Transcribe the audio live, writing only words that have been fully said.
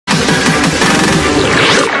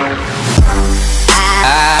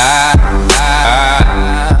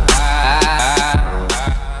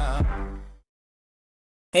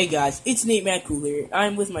Hey guys, it's Nate Mad Cooler.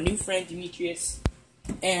 I'm with my new friend Demetrius,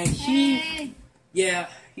 and he's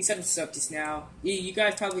having stuff just now. You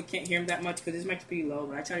guys probably can't hear him that much because his mic's pretty low,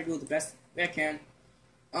 but I try to do the best I can.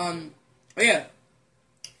 Oh yeah,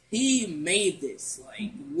 he made this.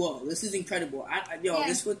 Like, whoa, this is incredible.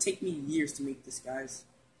 This would take me years to make this, guys.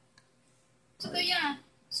 Hi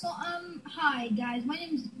guys, my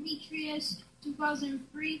name is Demetrius,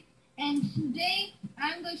 2003, and today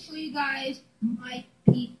I'm going to show you guys my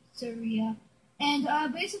pizzeria. And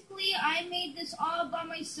basically, I made this all by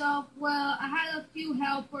myself. Well, I had a few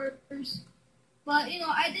helpers, but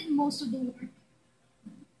I did most of the work.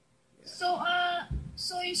 So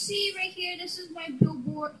you see right here, this is my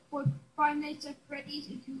billboard for Five Nights at Freddy's.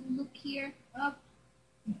 If you look here up.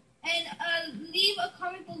 And leave a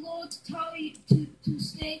comment below to tell you to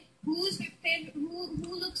say who's your favorite,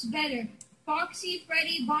 who looks better, Foxy,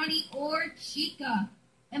 Freddy, Bonnie, or Chica.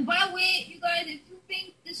 And by the way, you guys, if you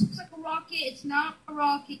think this looks like a rocket, it's not a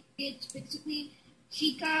rocket. It's basically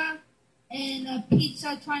Chica and a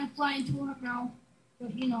pizza trying to fly into her mouth.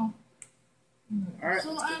 But All right.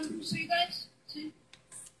 So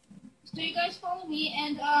you guys follow me,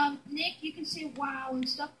 and Nick, you can say wow and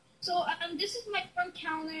stuff. So this is my front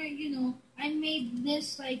counter. I made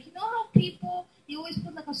this, like, how people, you always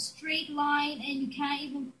put like a straight line and you can't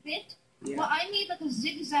even fit. Yeah. Well, I made like a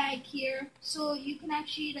zigzag here, so you can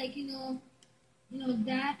actually, like,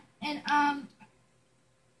 that. And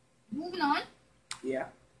moving on.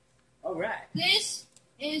 Yeah. All right. This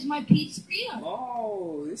is my pizzeria.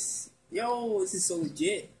 Oh, this is so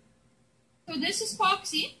legit. So this is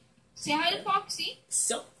Foxy. Say hi to Foxy.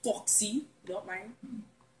 So Foxy, don't mind.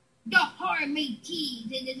 The heart made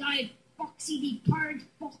teas, and then I Foxy the Pirate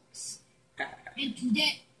Fox. And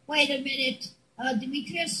today, wait a minute,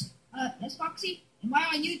 Demetrius, that's Foxy. Am I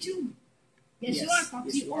on YouTube? Yes, you are,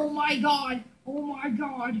 Foxy. Yes, you are. Oh my God! Oh my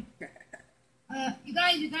God! You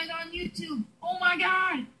guys are on YouTube. Oh my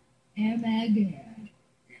God! Oh my God!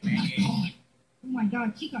 Oh my God! Oh my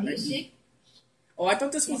God! Chica, are you sick? Oh, I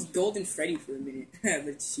thought this was Golden Freddy for a minute, but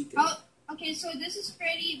it's Chica. Oh, okay. So this is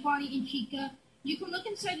Freddy, Bonnie, and Chica. You can look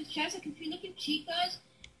inside the chest. Like, if you look in Chica's,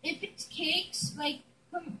 if it's cakes, like,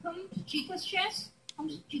 come to Chica's chest.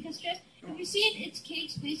 If you see it, it's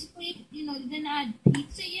cakes. Basically, they didn't add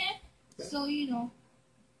pizza yet. Okay. So,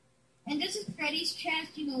 And this is Freddy's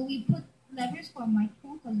chest. We put levers for a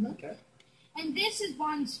microphone. Look. Okay. And this is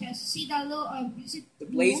Bonnie's chest. See that little, the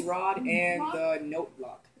blaze rod and the note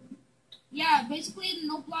block. Yeah, basically the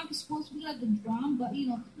note block is supposed to be like the drum, but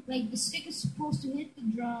like the stick is supposed to hit the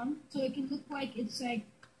drum, so it can look like it's like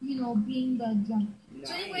being the drum. Nice.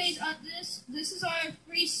 So anyways, this is our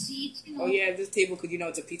free seats. Oh yeah, this table, because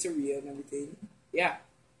it's a pizzeria and everything. Yeah.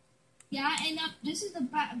 Yeah, and this is the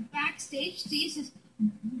backstage. See, this is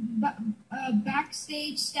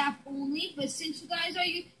backstage staff only. But since you guys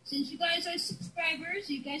are subscribers,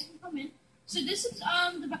 you guys can come in. So this is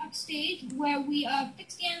the backstage where we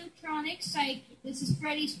fix the animatronics. Like, this is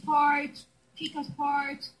Freddy's parts, Chica's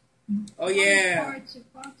parts. Oh yeah. Parts of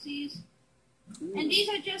Foxy's. Ooh. And these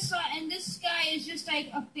are just and this guy is just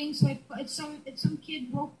like a thing. So if some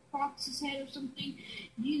kid broke Fox's head or something,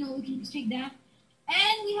 we can just take that.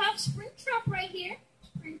 And we have Springtrap right here.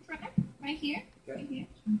 Right here.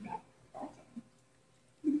 Springtrap.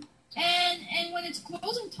 Awesome. And when it's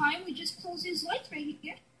closing time, we just close his lights right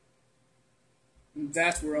here.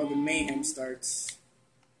 That's where all the mayhem starts.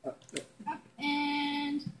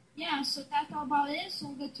 And yeah, so that's all about it. So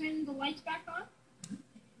we're gonna turn the lights back on.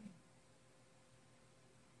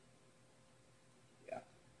 Yeah.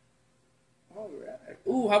 All right.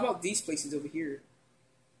 Ooh, how about these places over here?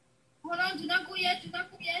 Hold on, do not go yet. Do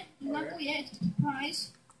not go yet. It's a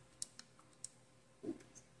surprise.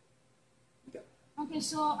 Okay,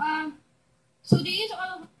 so these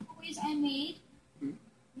are the toys I made.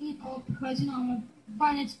 Because I'm a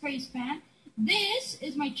Five Nights at Freddy's fan. This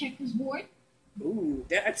is my checkers board. Ooh,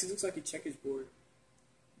 that actually looks like a checkers board.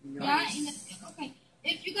 Nice. Yeah, okay.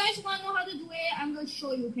 If you guys want to know how to do it, I'm going to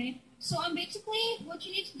show you, okay? So basically, what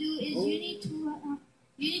you need to do is you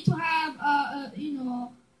need to have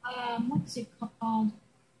what's it called?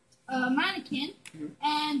 A mannequin. Mm-hmm.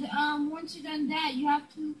 And once you've done that, you have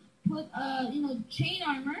to put chain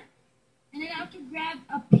armor. And then I have to grab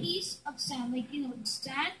a piece of sand, like,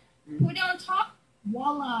 sand, put it on top,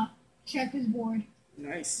 voila, checkers board.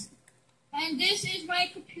 Nice. And this is my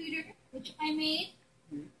computer, which I made.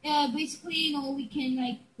 Basically, we can,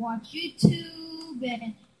 like, watch YouTube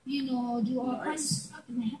and, do all kinds of stuff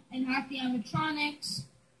and hack the animatronics.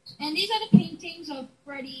 And these are the paintings of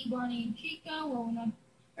Freddy, Bonnie, and Chica. Well,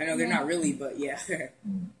 I know they're not really, but yeah.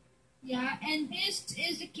 Yeah, and this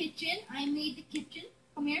is the kitchen. I made the kitchen.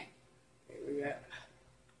 Come here. Okay, where you at?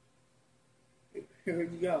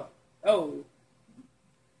 Where'd you go? Oh.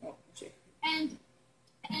 Oh, shit. And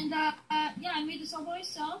yeah, I made this all by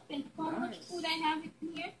myself. And look how much food I have in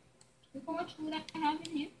here. Look how much food I have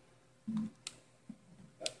in here.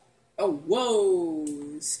 Oh, whoa!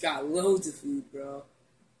 It's got loads of food, bro.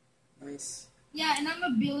 Nice. Yeah, and I'm a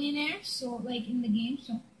billionaire, so like in the game.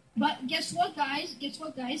 So, but guess what, guys? Guess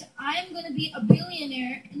what, guys? I'm gonna be a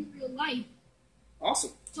billionaire in real life.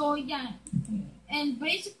 Awesome. So yeah, and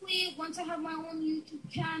basically, once I have my own YouTube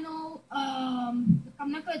channel, I'm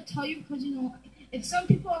not gonna tell you because you know, if some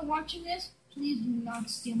people are watching this, please do not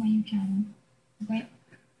steal my YouTube channel. Okay.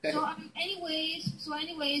 So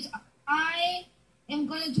anyways, I am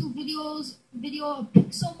gonna do video of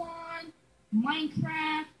Pixelmon,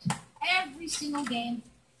 Minecraft, every single game,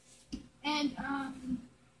 and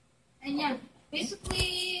yeah,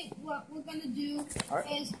 basically what we're gonna do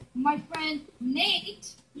is my friend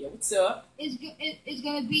Nate. Yeah, what's up? Is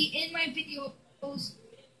gonna be in my videos,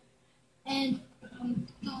 and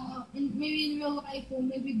maybe in real life or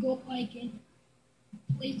maybe go like in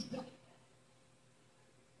place like.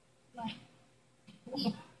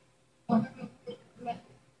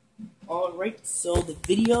 Alright, so the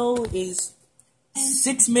video is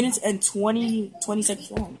 6 minutes and 20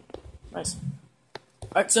 seconds long. Nice.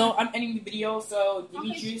 Alright, so I'm ending the video, so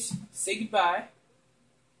Demetrius, say goodbye.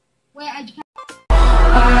 Wait, I